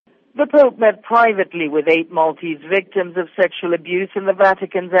The Pope met privately with 8 Maltese victims of sexual abuse in the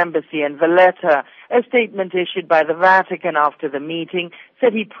Vatican's embassy in Valletta. A statement issued by the Vatican after the meeting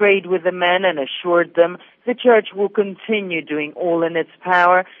said he prayed with the men and assured them the Church will continue doing all in its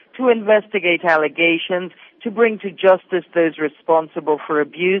power to investigate allegations, to bring to justice those responsible for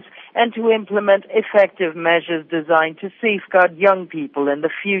abuse, and to implement effective measures designed to safeguard young people in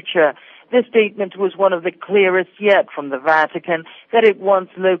the future. This statement was one of the clearest yet from the Vatican that it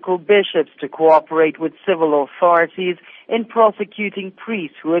wants local bishops to cooperate with civil authorities in prosecuting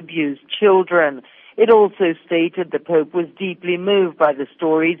priests who abuse children. It also stated the Pope was deeply moved by the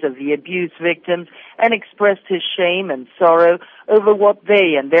stories of the abuse victims and expressed his shame and sorrow over what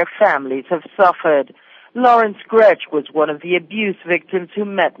they and their families have suffered. Lawrence Gretsch was one of the abuse victims who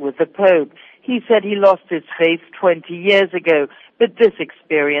met with the Pope. He said he lost his faith 20 years ago, but this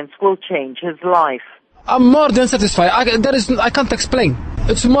experience will change his life. I'm more than satisfied. I can't explain.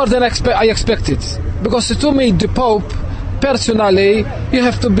 It's more than I expected. Because to me, the Pope, personally, you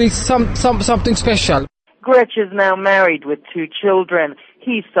have to be something special. Gretsch is now married with 2 children.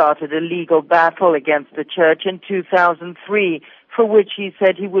 He started a legal battle against the Church in 2003, for which he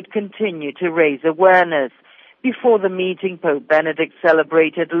said he would continue to raise awareness. Before the meeting, Pope Benedict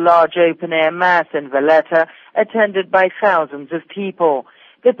celebrated a large open-air mass in Valletta, attended by thousands of people.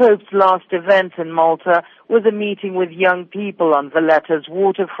 The Pope's last event in Malta was a meeting with young people on Valletta's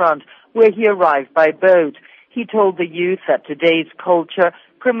waterfront, where he arrived by boat. He told the youth that today's culture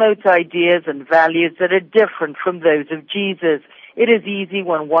promotes ideas and values that are different from those of Jesus. It is easy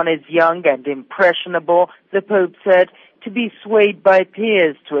when one is young and impressionable, the Pope said, to be swayed by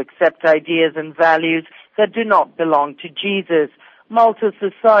peers to accept ideas and values that do not belong to Jesus. Malta's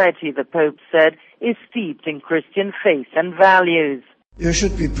society, the Pope said, is steeped in Christian faith and values. You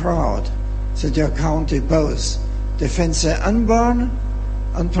should be proud that your country both defends the unborn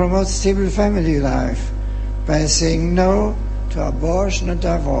and promotes stable family life by saying no to abortion and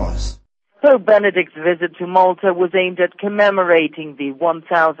divorce. Pope Benedict's visit to Malta was aimed at commemorating the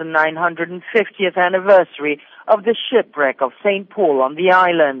 1950th anniversary of the shipwreck of St. Paul on the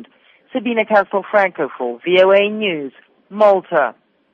island. Sabina Castelfranco for VOA News, Malta.